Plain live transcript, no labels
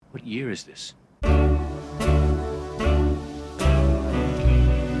What year is this?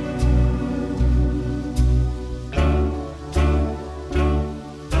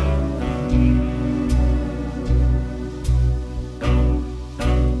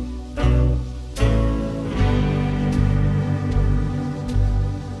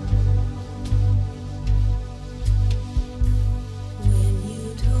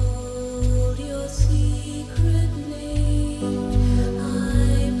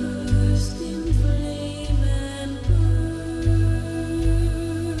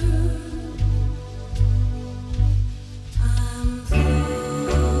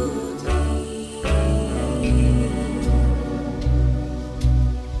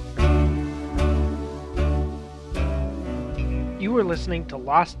 You are listening to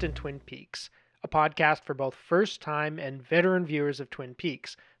Lost in Twin Peaks, a podcast for both first-time and veteran viewers of Twin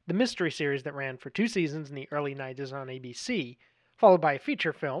Peaks, the mystery series that ran for 2 seasons in the early 90s on ABC, followed by a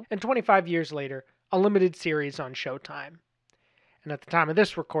feature film, and 25 years later, a limited series on Showtime. And at the time of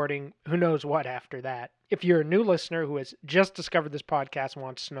this recording, who knows what after that. If you're a new listener who has just discovered this podcast and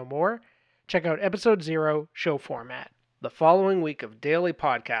wants to know more, check out Episode 0, Show Format. The following week of daily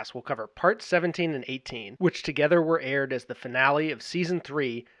podcasts will cover Part 17 and 18, which together were aired as the finale of Season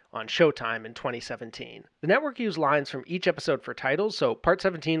 3 on Showtime in 2017. The network used lines from each episode for titles, so Part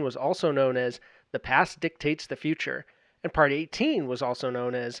 17 was also known as The Past Dictates the Future, and Part 18 was also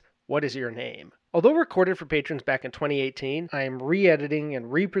known as What Is Your Name? Although recorded for patrons back in 2018, I am re-editing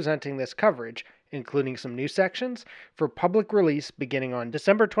and re-presenting this coverage, including some new sections, for public release beginning on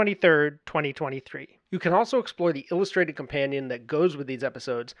December 23rd, 2023. You can also explore the illustrated companion that goes with these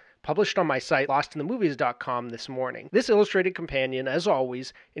episodes, published on my site, lostinthemovies.com, this morning. This illustrated companion, as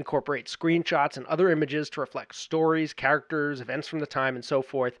always, incorporates screenshots and other images to reflect stories, characters, events from the time, and so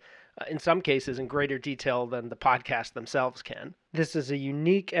forth, in some cases in greater detail than the podcast themselves can. This is a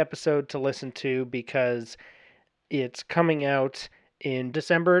unique episode to listen to because it's coming out in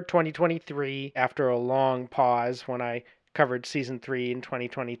December 2023 after a long pause when I covered Season 3 in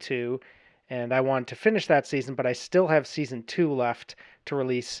 2022, and I wanted to finish that season, but I still have Season 2 left to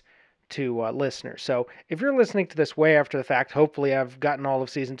release to listeners. So if you're listening to this way after the fact, hopefully I've gotten all of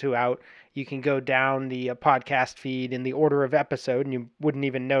Season 2 out. You can go down the podcast feed in the order of episode, and you wouldn't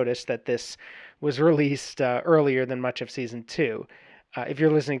even notice that this was released earlier than much of Season 2. If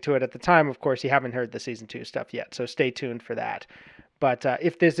you're listening to it at the time, of course, you haven't heard the Season 2 stuff yet, so stay tuned for that. But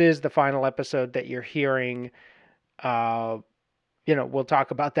if this is the final episode that you're hearing, we'll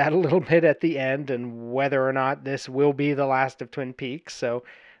talk about that a little bit at the end and whether or not this will be the last of Twin Peaks. So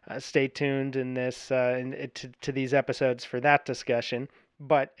stay tuned in this to these episodes for that discussion.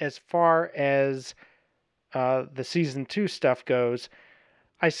 But as far as the Season 2 stuff goes,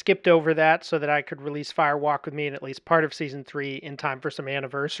 I skipped over that so that I could release Fire Walk with Me in at least part of Season 3 in time for some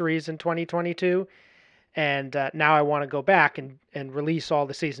anniversaries in 2022. And now I want to go back and release all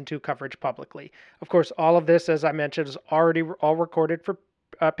the Season 2 coverage publicly. Of course, all of this, as I mentioned, is already all recorded for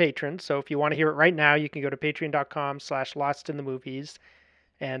patrons. So if you want to hear it right now, you can go to patreon.com/lostinthemovies.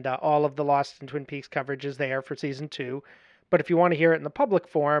 And all of the Lost in Twin Peaks coverage is there for Season 2. But if you want to hear it in the public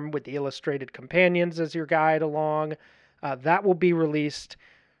form with the illustrated companions as your guide along, that will be released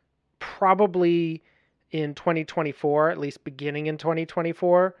probably in 2024, at least beginning in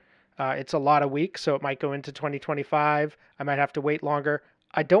 2024. It's a lot of weeks, so it might go into 2025. I might have to wait longer.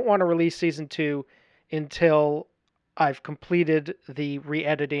 I don't want to release Season 2 until I've completed the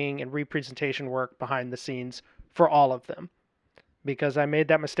re-editing and representation work behind the scenes for all of them. Because I made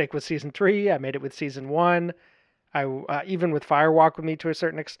that mistake with Season 3, I made it with Season 1. Even with Fire Walk with Me to a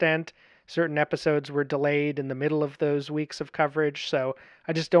certain extent, certain episodes were delayed in the middle of those weeks of coverage, so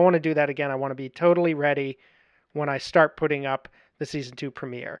I just don't want to do that again. I want to be totally ready when I start putting up the Season 2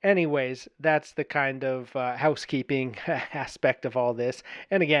 premiere. Anyways, that's the kind of housekeeping aspect of all this.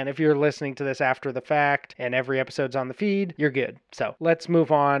 And again, if you're listening to this after the fact and every episode's on the feed, you're good. So let's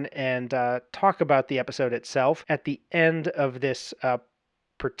move on and talk about the episode itself. At the end of this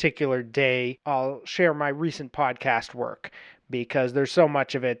particular day, I'll share my recent podcast work because there's so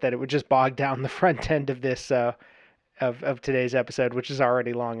much of it that it would just bog down the front end of this of today's episode, which is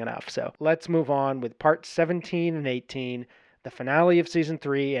already long enough. So let's move on with Part 17 and 18, the finale of Season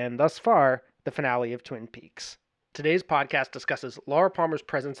 3, and thus far, the finale of Twin Peaks. Today's podcast discusses Laura Palmer's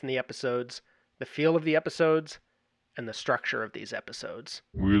presence in the episodes, the feel of the episodes, and the structure of these episodes.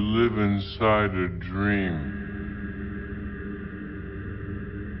 We live inside a dream.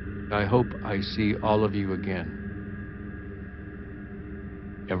 I hope I see all of you again.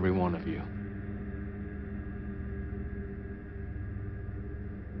 Every one of you.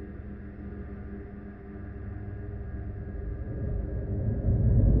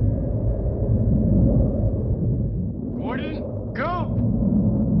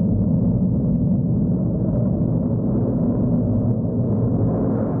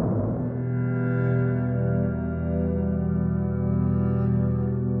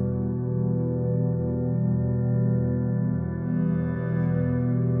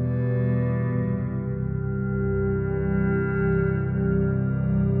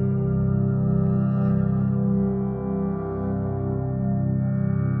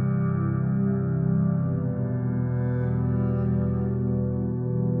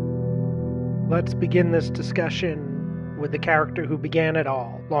 Let's begin this discussion with the character who began it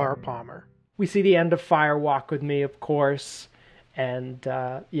all, Laura Palmer. We see the end of Fire Walk with Me, of course, and,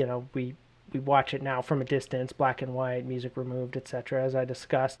 we watch it now from a distance, black and white, music removed, etc., as I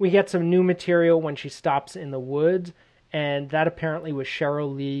discussed. We get some new material when she stops in the woods, and that apparently was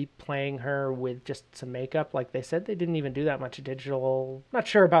Cheryl Lee playing her with just some makeup. Like they said, they didn't even do that much digital. Not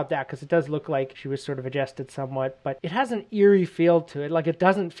sure about that, because it does look like she was sort of adjusted somewhat, but it has an eerie feel to it. Like, it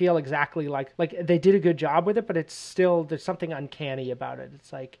doesn't feel exactly like they did a good job with it, but it's still, there's something uncanny about it.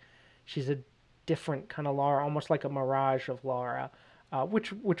 It's like she's a different kind of Laura, almost like a mirage of Laura,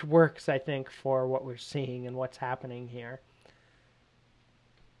 which works, I think, for what we're seeing and what's happening here.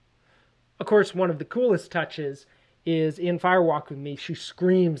 Of course, one of the coolest touches is in Fire Walk with Me, she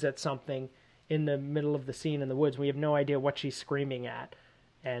screams at something in the middle of the scene in the woods. We have no idea what she's screaming at.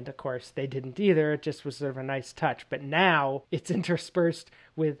 And, of course, they didn't either. It just was sort of a nice touch. But now it's interspersed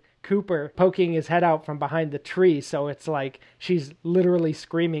with Cooper poking his head out from behind the tree. So it's like she's literally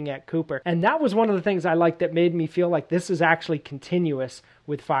screaming at Cooper. And that was one of the things I liked that made me feel like this is actually continuous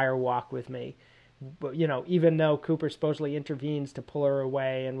with Fire Walk with Me. You know, even though Cooper supposedly intervenes to pull her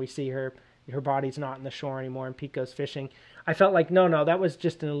away and we see her body's not in the shore anymore and Pete goes fishing, I felt like, no, that was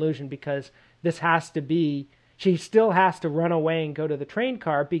just an illusion, because this has to be, she still has to run away and go to the train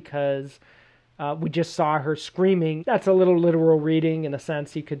car, because we just saw her screaming. That's a little literal reading in a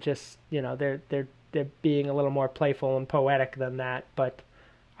sense. You could just, they're being a little more playful and poetic than that, but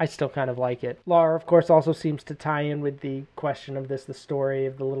I still kind of like it. Laura, of course, also seems to tie in with the question of the story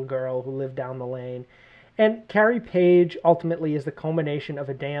of the little girl who lived down the lane. And Carrie Page ultimately is the culmination of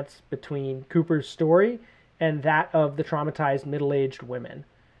a dance between Cooper's story and that of the traumatized middle-aged women.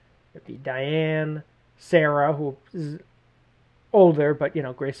 It'd be Diane, Sarah, who is older, but,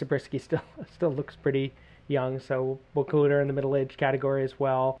 Grace Zabriskie still looks pretty young, so we'll include her in the middle-aged category as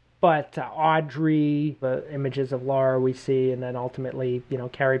well. But Audrey, the images of Laura we see, and then ultimately,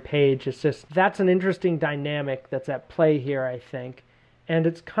 Carrie Page, that's an interesting dynamic that's at play here, I think. And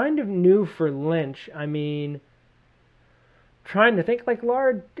it's kind of new for Lynch. I mean, trying to think, like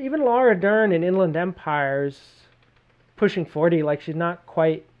even Laura Dern in Inland Empire's pushing 40, like she's not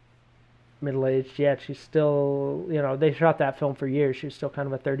quite middle-aged yet. She's still, they shot that film for years. She's still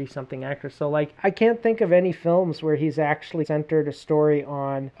kind of a 30-something actress. So, I can't think of any films where he's actually centered a story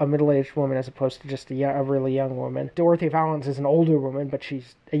on a middle-aged woman as opposed to just a really young woman. Dorothy Valens is an older woman, but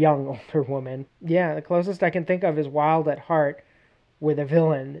she's a young, older woman. Yeah, the closest I can think of is Wild at Heart, where the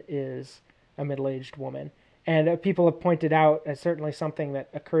villain is a middle-aged woman. And people have pointed out, as certainly something that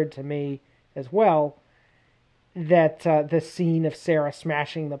occurred to me as well, that the scene of Sarah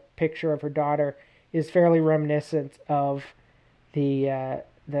smashing the picture of her daughter is fairly reminiscent of the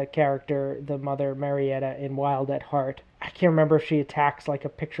character, the mother Marietta in Wild at Heart. I can't remember if she attacks like a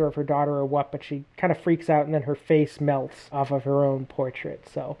picture of her daughter or what, but she kind of freaks out and then her face melts off of her own portrait.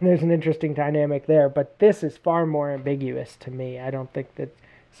 So there's an interesting dynamic there, but this is far more ambiguous to me. I don't think that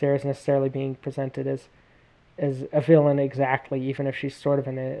Sarah's necessarily being presented as a villain exactly, even if she's sort of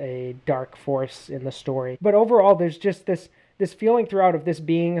a dark force in the story. But overall, there's just this feeling throughout of this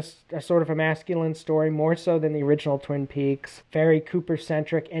being a sort of a masculine story, more so than the original Twin Peaks, very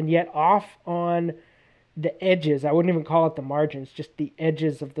Cooper-centric, and yet off on the edges. I wouldn't even call it the margins, just the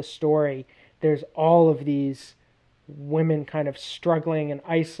edges of the story. There's all of these women kind of struggling and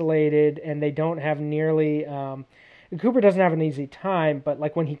isolated, and they don't have nearly... Cooper doesn't have an easy time, but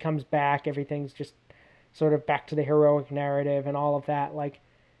like when he comes back, everything's just sort of back to the heroic narrative and all of that.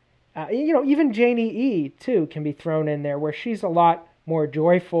 Even Janie E, too, can be thrown in there, where she's a lot more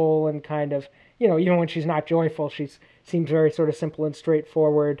joyful and kind of, even when she's not joyful, she seems very sort of simple and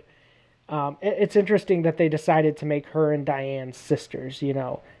straightforward. It's interesting that they decided to make her and Diane sisters,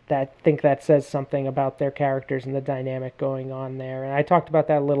 that says something about their characters and the dynamic going on there. And I talked about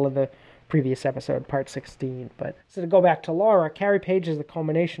that a little in the previous episode, part 16. But so to go back to Laura, Carrie Page is the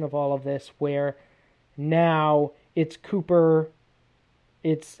culmination of all of this, where now it's Cooper,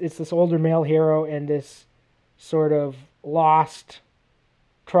 it's this older male hero and this sort of lost,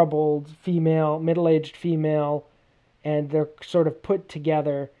 troubled female, middle-aged female, and they're sort of put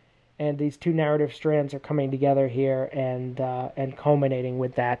together, and these two narrative strands are coming together here and culminating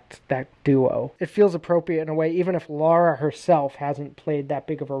with that duo. It feels appropriate in a way, even if Laura herself hasn't played that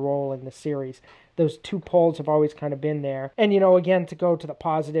big of a role in the series. Those two poles have always kind of been there. And, again, to go to the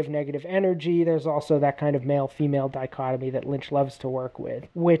positive, negative energy, there's also that kind of male-female dichotomy that Lynch loves to work with,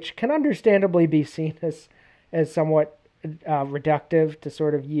 which can understandably be seen as somewhat reductive to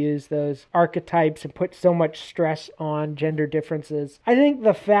sort of use those archetypes and put so much stress on gender differences. I think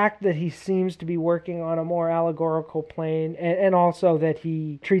the fact that he seems to be working on a more allegorical plane, and also that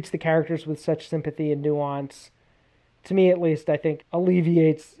he treats the characters with such sympathy and nuance, to me at least, I think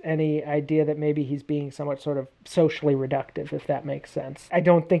alleviates any idea that maybe he's being somewhat sort of socially reductive, if that makes sense. I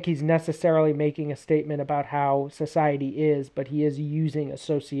don't think he's necessarily making a statement about how society is, but he is using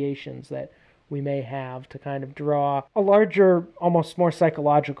associations that we may have to kind of draw a larger, almost more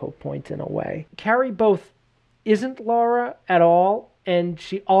psychological point in a way. Carrie both isn't Laura at all, and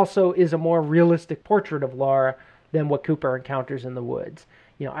she also is a more realistic portrait of Laura than what Cooper encounters in the woods.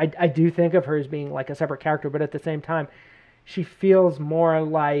 You know, I do think of her as being like a separate character, but at the same time, she feels more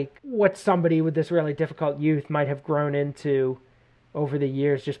like what somebody with this really difficult youth might have grown into over the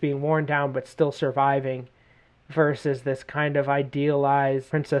years, just being worn down but still surviving, versus this kind of idealized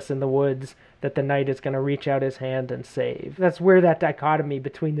princess in the woods that the knight is going to reach out his hand and save. That's where that dichotomy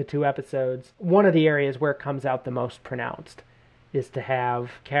between the two episodes, one of the areas where it comes out the most pronounced, is to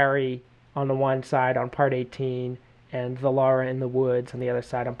have Carrie on the one side on part 18 and the Laura in the woods on the other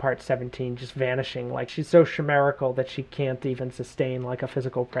side on part 17 just vanishing. Like, she's so chimerical that she can't even sustain like a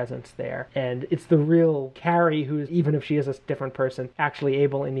physical presence there. And it's the real Carrie who's, even if she is a different person, actually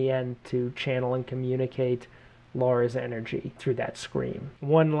able in the end to channel and communicate Laura's energy through that scream.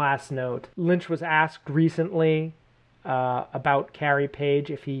 One last note. Lynch was asked recently about Carrie Page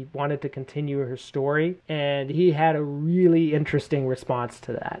if he wanted to continue her story, and he had a really interesting response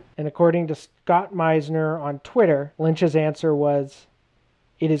to that. And according to Scott Meisner on Twitter, Lynch's answer was,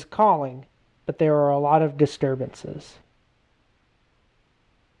 "It is calling, but there are a lot of disturbances."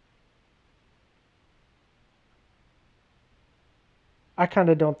 I kind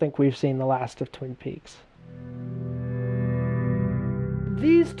of don't think we've seen the last of Twin Peaks.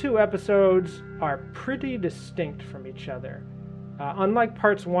 These two episodes are pretty distinct from each other. Unlike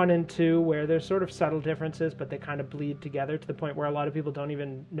parts 1 and 2, where there's sort of subtle differences, but they kind of bleed together to the point where a lot of people don't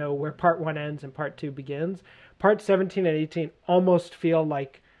even know where part 1 ends and part 2 begins, part 17 and 18 almost feel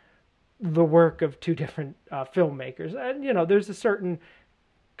like the work of two different filmmakers. And, you know, there's a certain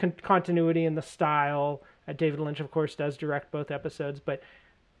continuity in the style. David Lynch, of course, does direct both episodes, but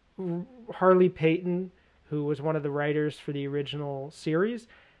Harley Peyton, who was one of the writers for the original series,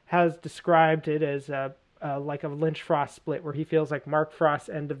 has described it as like a Lynch Frost split, where he feels like Mark Frost's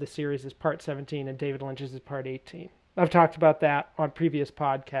end of the series is part 17 and David Lynch's is part 18. I've talked about that on previous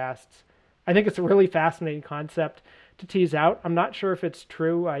podcasts. I think it's a really fascinating concept to tease out. I'm not sure if it's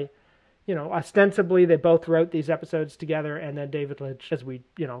true. Ostensibly they both wrote these episodes together, and then David Lynch, as we,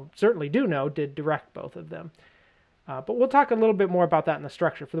 certainly do know, did direct both of them. But we'll talk a little bit more about that in the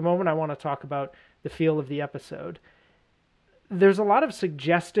structure. For the moment, I want to talk about the feel of the episode. There's a lot of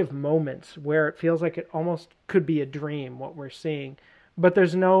suggestive moments where it feels like it almost could be a dream, what we're seeing. But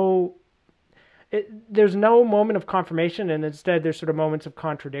there's no moment of confirmation, and instead there's sort of moments of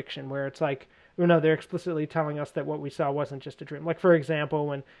contradiction where it's like, they're explicitly telling us that what we saw wasn't just a dream. Like, for example,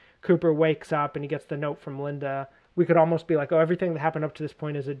 when Cooper wakes up and he gets the note from Linda, we could almost be like, oh, everything that happened up to this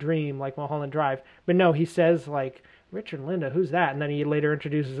point is a dream, like Mulholland Drive. But no, he says, like, Richard and Linda, who's that? And then he later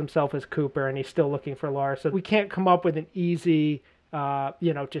introduces himself as Cooper, and he's still looking for Laura. So we can't come up with an easy,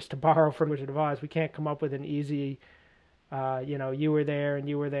 just to borrow from Wizard of Oz, we can't come up with an easy, you were there,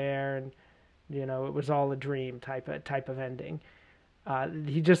 and, it was all a dream type of ending.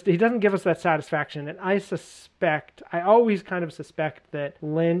 He doesn't give us that satisfaction, and I always kind of suspect that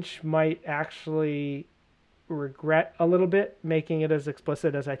Lynch might actually regret a little bit making it as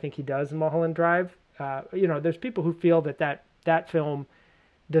explicit as I think he does in Mulholland Drive. There's people who feel that film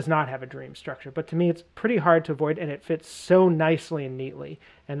does not have a dream structure, but to me it's pretty hard to avoid, and it fits so nicely and neatly,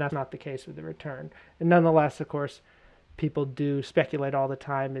 and that's not the case with The Return. And nonetheless, of course, people do speculate all the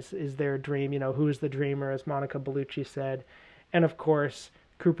time, is there a dream? Who is the dreamer, as Monica Bellucci said. And of course,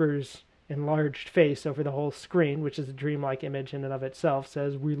 Cooper's enlarged face over the whole screen, which is a dreamlike image in and of itself,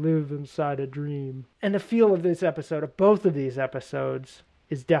 says, "We live inside a dream." And the feel of this episode, of both of these episodes,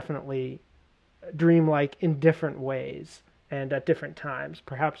 is definitely dreamlike in different ways and at different times.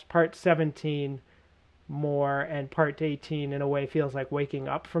 Perhaps part 17 more, and part 18 in a way feels like waking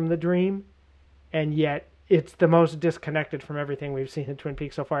up from the dream, and yet it's the most disconnected from everything we've seen in Twin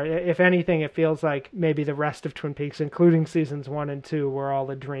Peaks so far. If anything, it feels like maybe the rest of Twin Peaks, including seasons 1 and 2, were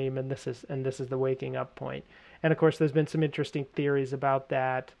all a dream, and this is the waking up point. And of course, there's been some interesting theories about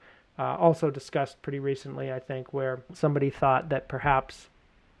that, also discussed pretty recently, I think, where somebody thought that perhaps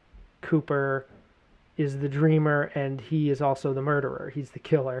Cooper is the dreamer and he is also the murderer. He's the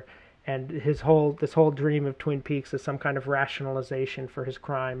killer, and this whole dream of Twin Peaks is some kind of rationalization for his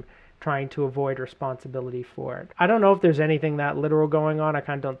crime trying to avoid responsibility for it. I don't know if there's anything that literal going on. I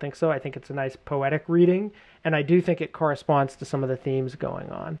kind of don't think so. I think it's a nice poetic reading, and I do think it corresponds to some of the themes going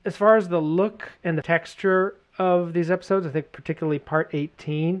on. As far as the look and the texture of these episodes, I think particularly part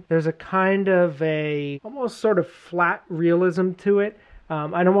 18, there's a kind of a almost sort of flat realism to it.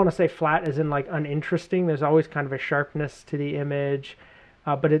 I don't want to say flat as in like uninteresting. There's always kind of a sharpness to the image.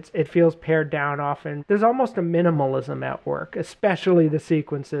 But it feels pared down often. There's almost a minimalism at work, especially the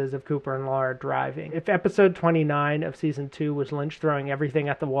sequences of Cooper and Laura driving. If episode 29 of season 2 was Lynch throwing everything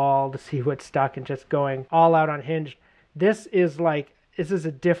at the wall to see what stuck and just going all out unhinged, this is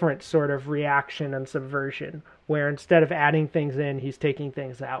a different sort of reaction and subversion, where instead of adding things in, he's taking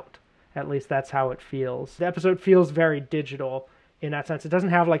things out. At least that's how it feels. The episode feels very digital in that sense. It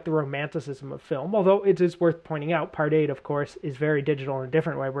doesn't have like the romanticism of film, although it is worth pointing out, part 8, of course, is very digital in a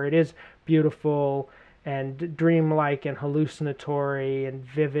different way, where it is beautiful and dreamlike and hallucinatory and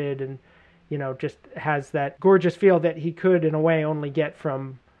vivid and, just has that gorgeous feel that he could, in a way, only get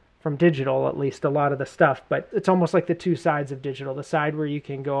from digital, at least a lot of the stuff. But it's almost like the two sides of digital, the side where you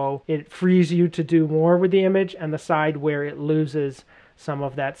can go, it frees you to do more with the image, and the side where it loses some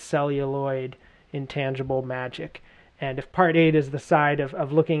of that celluloid, intangible magic. And if part 8 is the side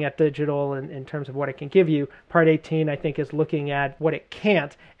of looking at digital in terms of what it can give you, part 18, I think, is looking at what it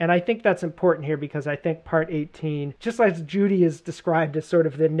can't. And I think that's important here because I think part 18, just as Judy is described as sort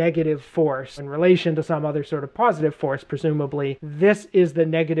of the negative force in relation to some other sort of positive force, presumably, this is the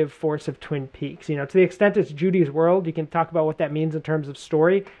negative force of Twin Peaks. To the extent it's Judy's world, you can talk about what that means in terms of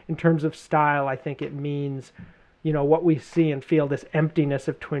story. In terms of style, I think it means what we see and feel, this emptiness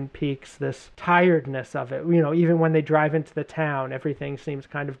of Twin Peaks, this tiredness of it. Even when they drive into the town, everything seems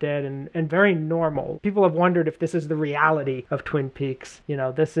kind of dead and very normal. People have wondered if this is the reality of Twin Peaks.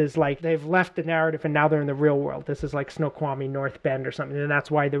 This is like they've left the narrative and now they're in the real world. This is like Snoqualmie, North Bend or something, and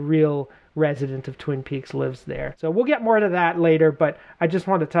that's why the real resident of Twin Peaks lives there. So we'll get more to that later, but I just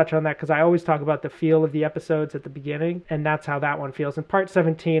wanted to touch on that because I always talk about the feel of the episodes at the beginning, and that's how that one feels. And part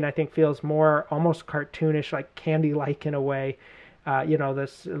 17, I think, feels more almost cartoonish, like candy-like in a way.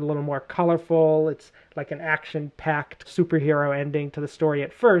 This a little more colorful. It's like an action-packed superhero ending to the story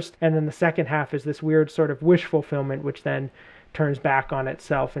at first, and then the second half is this weird sort of wish fulfillment, which then turns back on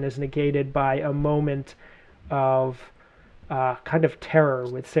itself and is negated by a moment of kind of terror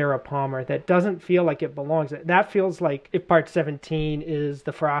with Sarah Palmer that doesn't feel like it belongs. That feels like, if part 17 is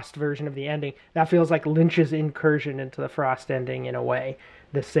the Frost version of the ending, that feels like Lynch's incursion into the Frost ending in a way,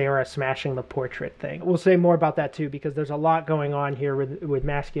 the Sarah smashing the portrait thing. We'll say more about that too, because there's a lot going on here with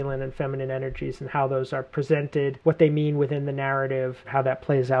masculine and feminine energies and how those are presented, what they mean within the narrative, how that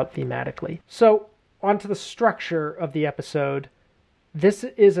plays out thematically. So, onto the structure of the episode. This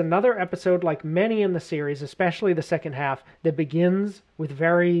is another episode, like many in the series, especially the second half, that begins with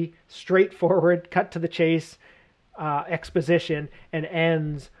very straightforward, cut to the chase exposition and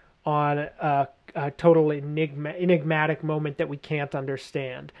ends on a total enigmatic moment that we can't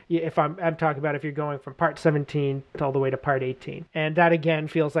understand. If I'm talking about if you're going from part 17 all the way to part 18. And that again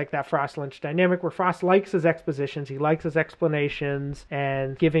feels like that Frost-Lynch dynamic where Frost likes his expositions, he likes his explanations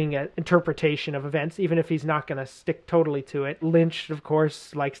and giving an interpretation of events, even if he's not going to stick totally to it. Lynch, of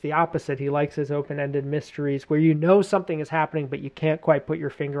course, likes the opposite. He likes his open-ended mysteries where something is happening but you can't quite put your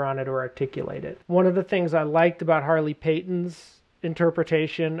finger on it or articulate it. One of the things I liked about Harley Peyton's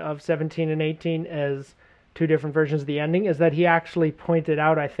interpretation of 17 and 18 as two different versions of the ending is that he actually pointed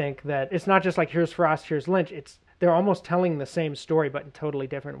out, I think, that it's not just like here's Frost, here's Lynch. They're almost telling the same story but in totally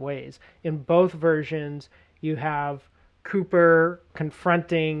different ways. In both versions, you have Cooper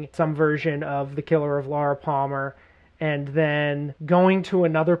confronting some version of the killer of Laura Palmer and then going to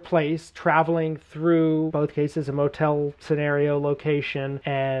another place, traveling through, both cases, a motel scenario location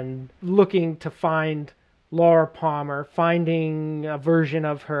and looking to find Laura Palmer, finding a version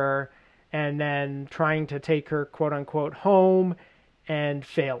of her, and then trying to take her, quote-unquote, home, and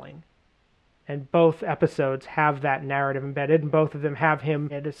failing. And both episodes have that narrative embedded, and both of them have him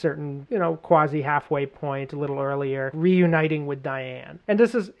at a certain, quasi-halfway point, a little earlier, reuniting with Diane. And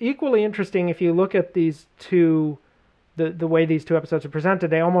this is equally interesting if you look at these two, the way these two episodes are presented.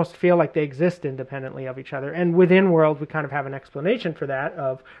 They almost feel like they exist independently of each other. And within World, we kind of have an explanation for that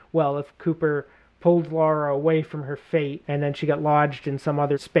of, well, if Cooper pulled Laura away from her fate, and then she got lodged in some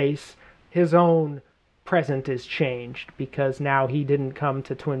other space, his own present is changed, because now he didn't come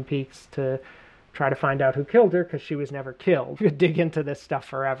to Twin Peaks to try to find out who killed her, because she was never killed. You could dig into this stuff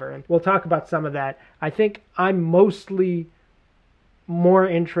forever, and we'll talk about some of that. I think I'm mostly more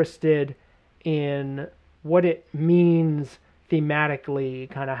interested in what it means thematically,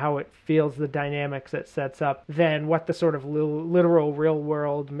 kind of how it feels, the dynamics it sets up, than what the sort of literal,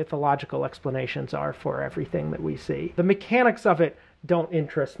 real-world, mythological explanations are for everything that we see. The mechanics of it don't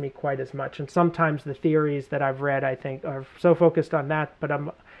interest me quite as much, and sometimes the theories that I've read, I think, are so focused on that, but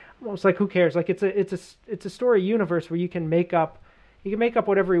I'm almost like, who cares? Like, it's a story universe where you can make up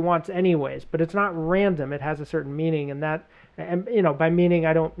whatever he wants anyways, but it's not random. It has a certain meaning, and by meaning,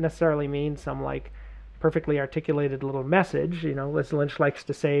 I don't necessarily mean some like perfectly articulated little message. As Lynch likes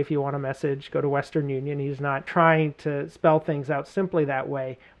to say, if you want a message, go to Western Union. He's not trying to spell things out simply that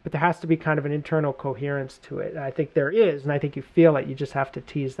way, but there has to be kind of an internal coherence to it. And I think there is, and I think you feel it. You just have to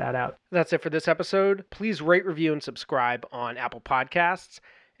tease that out. That's it for this episode. Please rate, review, and subscribe on Apple Podcasts.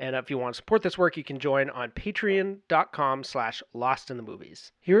 And if you want to support this work, you can join on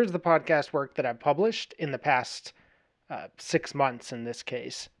patreon.com/lostinthemovies. Here's the podcast work that I've published in the past 6 months, in this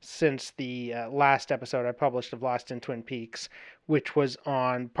case, since the last episode I published of Lost in Twin Peaks, which was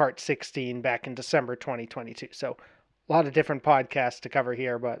on part 16 back in December 2022. So a lot of different podcasts to cover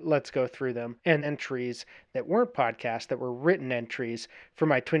here, but let's go through them. And entries that weren't podcasts, that were written entries for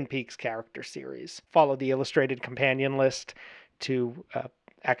my Twin Peaks character series. Follow the illustrated companion list to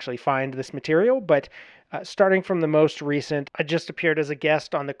actually find this material, but starting from the most recent, I just appeared as a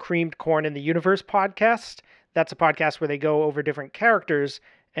guest on the Creamed Corn in the Universe podcast. That's a podcast where they go over different characters,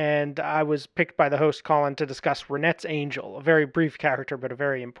 and I was picked by the host Colin to discuss Renette's Angel, a very brief character, but a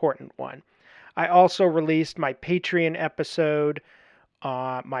very important one. I also released my Patreon episode,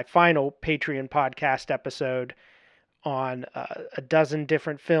 my final Patreon podcast episode, on a dozen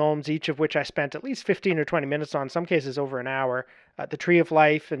different films, each of which I spent at least 15 or 20 minutes on, some cases over an hour. The Tree of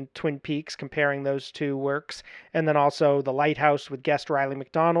Life and Twin Peaks, comparing those two works, and then also The Lighthouse with guest Riley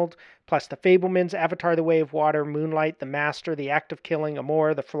McDonald, plus The Fabelmans, Avatar: The Way of Water, Moonlight, The Master, The Act of Killing,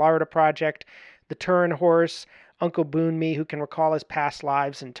 Amor, The Florida Project, The Turin Horse, Uncle Boone Me, Who Can Recall His Past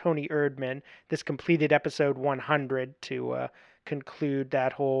Lives, and Tony Erdmann. This completed episode 100 to conclude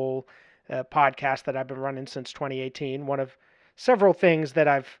that whole podcast that I've been running since 2018. One of several things that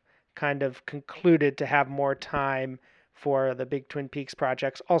I've kind of concluded to have more time for the big Twin Peaks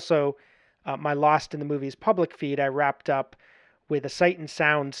projects. Also, my Lost in the Movies public feed, I wrapped up with a Sight and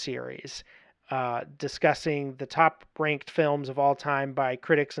Sound series discussing the top-ranked films of all time by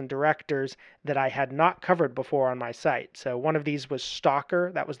critics and directors that I had not covered before on my site. So one of these was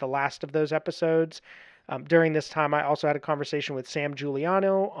Stalker. That was the last of those episodes. During this time, I also had a conversation with Sam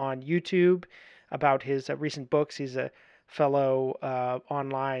Giuliano on YouTube about his recent books. He's a fellow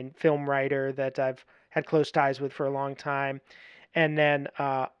online film writer that I've had close ties with for a long time. And then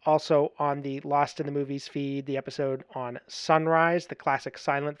also on the Lost in the Movies feed, the episode on Sunrise, the classic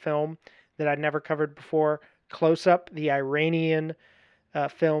silent film that I'd never covered before. Close Up, the Iranian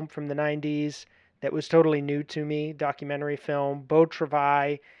film from the 90s that was totally new to me, documentary film. Beau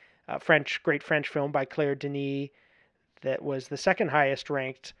Travail, great French film by Claire Denis that was the second highest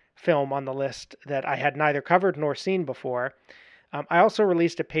ranked film on the list that I had neither covered nor seen before. I also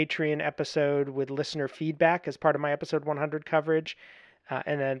released a Patreon episode with listener feedback as part of my episode 100 coverage.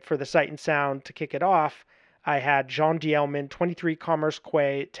 And then for the Sight and Sound to kick it off, I had Jean Dielman, 23 Commerce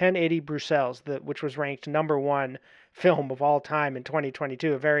Quay, 1080 Bruxelles, which was ranked #1 film of all time in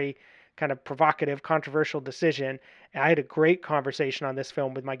 2022. A very kind of provocative, controversial decision. And I had a great conversation on this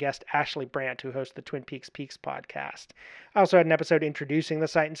film with my guest Ashley Brandt, who hosts the Twin Peaks podcast. I also had an episode introducing the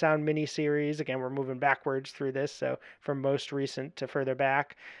Sight and Sound miniseries. Again, we're moving backwards through this, so from most recent to further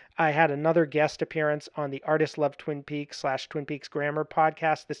back. I had another guest appearance on the Artists Love Twin Peaks / Twin Peaks Grammar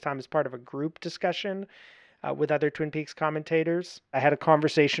podcast, this time as part of a group discussion with other Twin Peaks commentators. I had a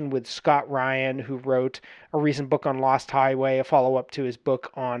conversation with Scott Ryan, who wrote a recent book on Lost Highway, a follow-up to his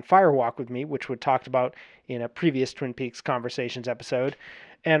book on Firewalk with Me, which we talked about in a previous Twin Peaks Conversations episode.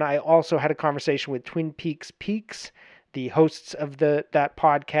 And I also had a conversation with Twin Peaks Peaks, the hosts of that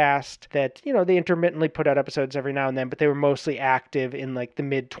podcast that, they intermittently put out episodes every now and then, but they were mostly active in like the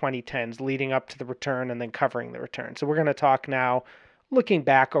mid-2010s, leading up to the return and then covering the return. So we're going to talk now, looking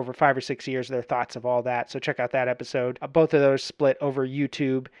back over 5 or 6 years, their thoughts of all that. So check out that episode. Both of those split over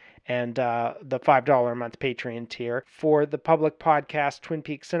YouTube and the $5 a month Patreon tier. For the public podcast, Twin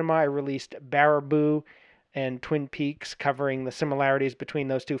Peaks Cinema, I released Baraboo and Twin Peaks, covering the similarities between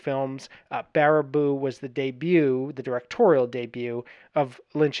those two films. Baraboo was the directorial debut of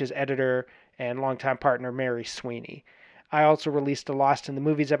Lynch's editor and longtime partner Mary Sweeney. I also released a Lost in the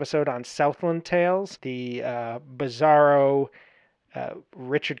Movies episode on Southland Tales, the bizarro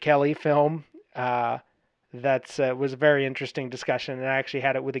Richard Kelly film. That was a very interesting discussion, and I actually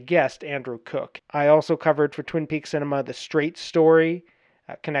had it with a guest, Andrew Cook. I also covered for Twin Peaks Cinema The Straight Story,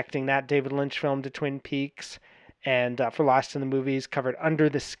 connecting that David Lynch film to Twin Peaks, And for Lost in the Movies, covered Under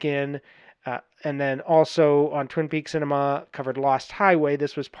the Skin. And then also on Twin Peaks Cinema, covered Lost Highway.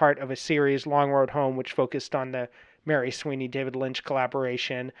 This was part of a series, Long Road Home, which focused on the Mary Sweeney, David Lynch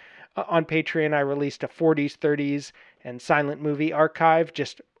collaboration. On Patreon, I released a 40s, 30s, and silent movie archive,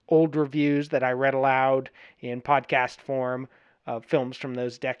 just old reviews that I read aloud in podcast form of films from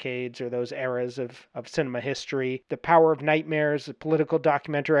those decades or those eras of cinema history. The Power of Nightmares, a political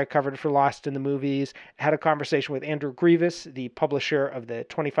documentary I covered for Lost in the Movies. I had a conversation with Andrew Grievous, the publisher of the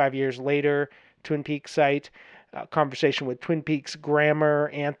 25 Years Later Twin Peaks site. A conversation with Twin Peaks Grammar,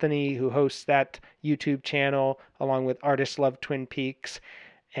 Anthony, who hosts that YouTube channel, along with Artists Love Twin Peaks.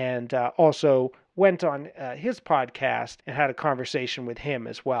 And also went on his podcast and had a conversation with him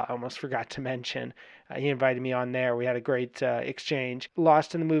as well. I almost forgot to mention. He invited me on there. We had a great exchange.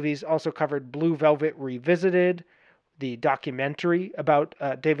 Lost in the Movies also covered Blue Velvet Revisited, the documentary about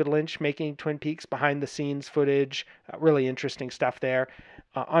David Lynch making Twin Peaks, behind the scenes footage. Really interesting stuff there.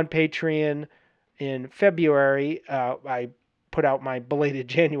 On Patreon in February, I put out my belated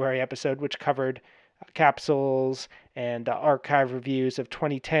January episode, which covered capsules and archive reviews of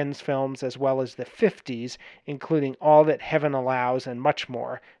 2010's films as well as the 50s, including All That Heaven Allows and much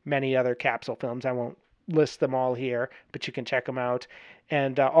more, many other capsule films. I won't list them all here, but you can check them out.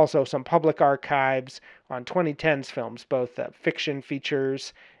 And also some public archives on 2010's films, both fiction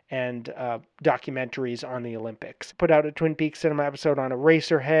features and documentaries on the Olympics. Put out a Twin Peaks Cinema episode on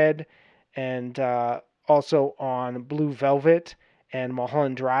Eraserhead and also on Blue Velvet and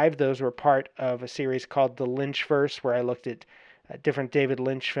Mulholland Drive. Those were part of a series called The Lynchverse, where I looked at different David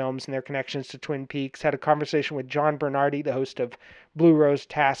Lynch films and their connections to Twin Peaks. Had a conversation with John Bernardi, the host of Blue Rose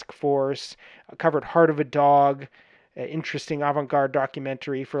Task Force. Covered Heart of a Dog, an interesting avant-garde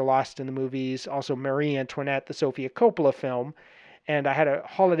documentary for Lost in the Movies. Also Marie Antoinette, the Sofia Coppola film. And I had a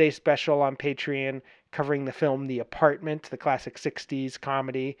holiday special on Patreon covering the film The Apartment, the classic 60s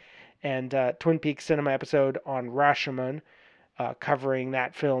comedy. And Twin Peaks Cinema episode on Rashomon, covering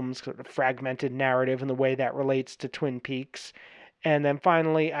that film's sort of fragmented narrative and the way that relates to Twin Peaks. And then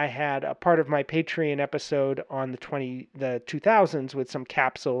finally, I had a part of my Patreon episode on the 2000s with some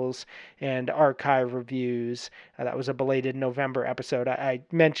capsules and archive reviews. That was a belated November episode. I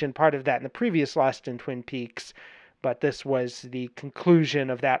mentioned part of that in the previous Lost in Twin Peaks, but this was the conclusion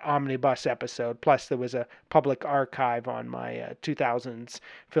of that omnibus episode. Plus, there was a public archive on my 2000s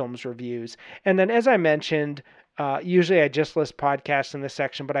films reviews. And then, as I mentioned, usually I just list podcasts in this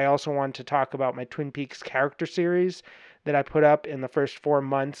section, but I also wanted to talk about my Twin Peaks character series that I put up in the first 4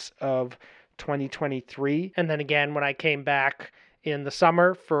 months of 2023. And then again, when I came back in the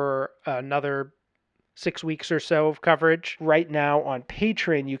summer for another 6 weeks or so of coverage. Right now on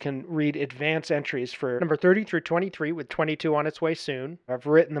Patreon, you can read advance entries for number 30 through 23, with 22 on its way soon. I've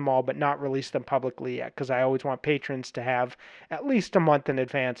written them all, but not released them publicly yet, because I always want patrons to have at least a month in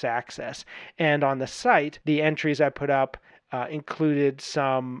advance access. And on the site, the entries I put up included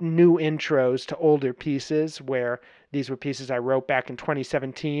some new intros to older pieces, where these were pieces I wrote back in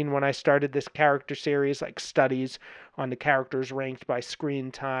 2017 when I started this character series, like studies on the characters ranked by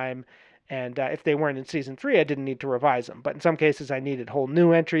screen time. And if they weren't in season 3, I didn't need to revise them. But in some cases, I needed whole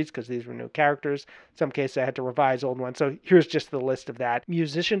new entries because these were new characters. In some cases, I had to revise old ones. So here's just the list of that.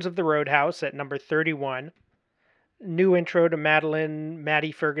 Musicians of the Roadhouse at number 31. New intro to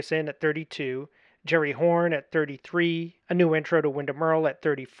Maddie Ferguson at 32. Jerry Horn at 33. A new intro to Wyndham Earle at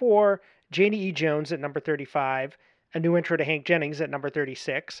 34. Janie E. Jones at number 35. A new intro to Hank Jennings at number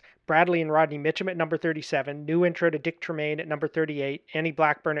 36. Bradley and Rodney Mitchum at number 37. New intro to Dick Tremaine at number 38. Annie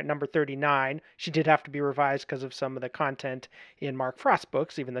Blackburn at number 39. She did have to be revised because of some of the content in Mark Frost's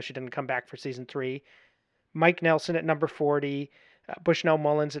books, even though she didn't come back for season 3. Mike Nelson at number 40. Bushnell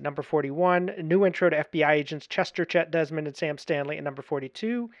Mullins at number 41. A new intro to FBI agents Chester, Chet Desmond, and Sam Stanley at number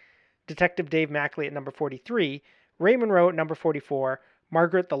 42. Detective Dave Mackley at number 43. Ray Monroe at number 44.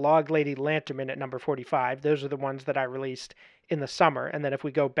 Margaret the Log Lady Lanterman at number 45. Those are the ones that I released in the summer. And then if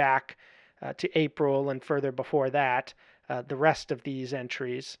we go back to April and further before that, the rest of these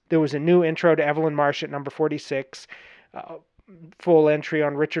entries. There was a new intro to Evelyn Marsh at number 46. Full entry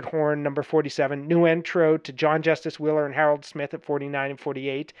on Richard Horn, number 47. New intro to John Justice Wheeler and Harold Smith at 49 and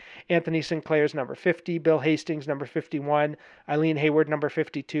 48. Anthony Sinclair's number 50. Bill Hastings, number 51. Eileen Hayward, number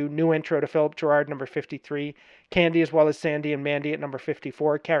 52. New intro to Philip Gerard, number 53. Candy as well as Sandy and Mandy at number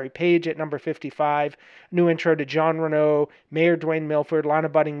 54. Carrie Page at number 55. New intro to John Renault, Mayor Dwayne Milford, Lana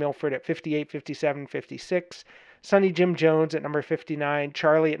Budding Milford at 58, 57, 56. Sonny Jim Jones at number 59,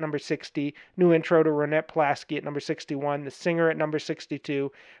 Charlie at number 60, new intro to Ronette Pulaski at number 61, The Singer at number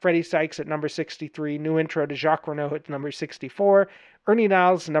 62, Freddie Sykes at number 63, new intro to Jacques Renault at number 64, Ernie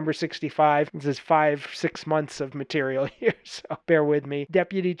Niles, number 65. This is 5-6 months of material here, so bear with me.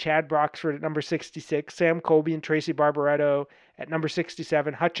 Deputy Chad Broxford at number 66. Sam Colby and Tracy Barbaretto at number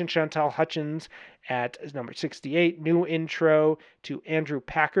 67. Hutch and Chantal Hutchins at number 68. New intro to Andrew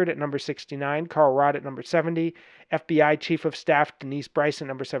Packard at number 69. Carl Rodd at number 70. FBI Chief of Staff Denise Bryce at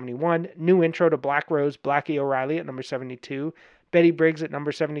number 71. New intro to Black Rose Blackie O'Reilly at number 72. Betty Briggs at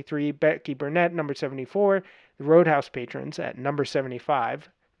number 73. Becky Burnett at number 74. The Roadhouse Patrons at number 75.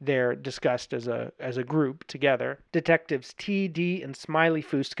 They're discussed as a group together. Detectives T, D, and Smiley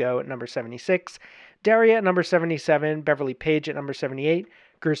Fusco at number 76. Daria at number 77. Beverly Page at number 78.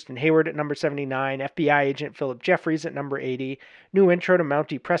 Kirsten Hayward at number 79. FBI Agent Philip Jeffries at number 80. New intro to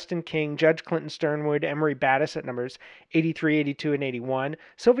Mountie Preston King, Judge Clinton Sternwood, Emery Battis at numbers 83, 82, and 81.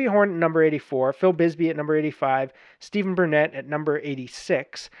 Sylvia Horn at number 84. Phil Bisbee at number 85. Stephen Burnett at number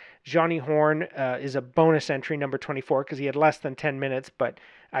 86. Johnny Horn is a bonus entry, number 24, because he had less than 10 minutes, but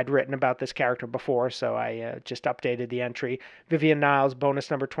I'd written about this character before, so I just updated the entry. Vivian Niles,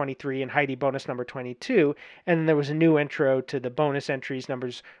 bonus number 23, and Heidi, bonus number 22. And then there was a new intro to the bonus entries,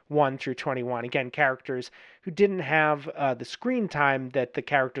 numbers 1 through 21. Again, characters who didn't have the screen time that the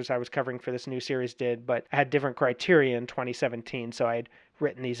characters I was covering for this new series did, but had different criteria in 2017, so I had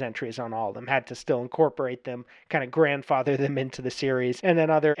written these entries on all of them, had to still incorporate them, kind of grandfather them into the series. And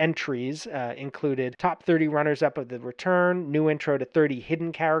then other entries included top 30 runners-up of the return, new intro to 30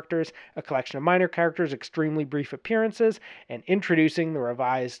 hidden characters, a collection of minor characters, extremely brief appearances, and introducing the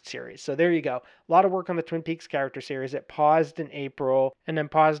revised series. So there you go. A lot of work on the Twin Peaks character series. It paused in April and then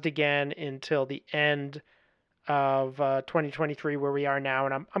paused again until the end of 2023 where we are now,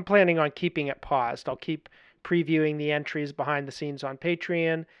 and I'm planning on keeping it paused. I'll keep previewing the entries behind the scenes on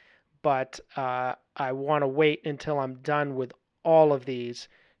Patreon, but I want to wait until I'm done with all of these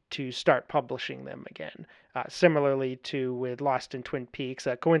to start publishing them again. Similarly to with Lost in Twin Peaks,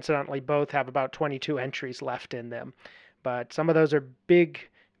 coincidentally both have about 22 entries left in them, but some of those are big,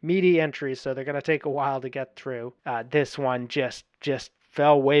 meaty entries, so they're going to take a while to get through. This one just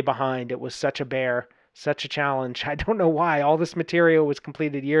fell way behind. It was such a bear. Such a challenge. I don't know why. All this material was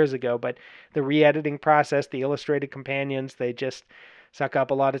completed years ago, but the re-editing process, the illustrated companions, they just suck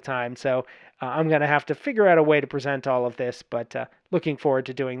up a lot of time. So I'm going to have to figure out a way to present all of this, but looking forward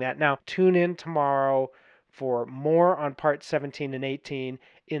to doing that. Now, tune in tomorrow for more on parts 17 and 18.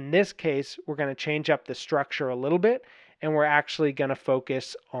 In this case, we're going to change up the structure a little bit, and we're actually going to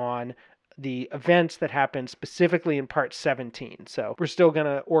focus on the events that happen specifically in part 17. So we're still going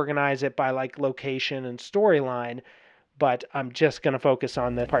to organize it by like location and storyline, but I'm just going to focus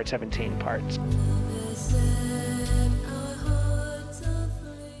on the part 17 parts.